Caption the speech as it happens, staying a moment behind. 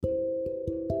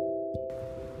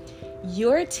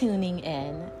You're tuning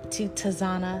in to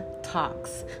Tazana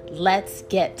Talks. Let's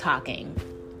get talking.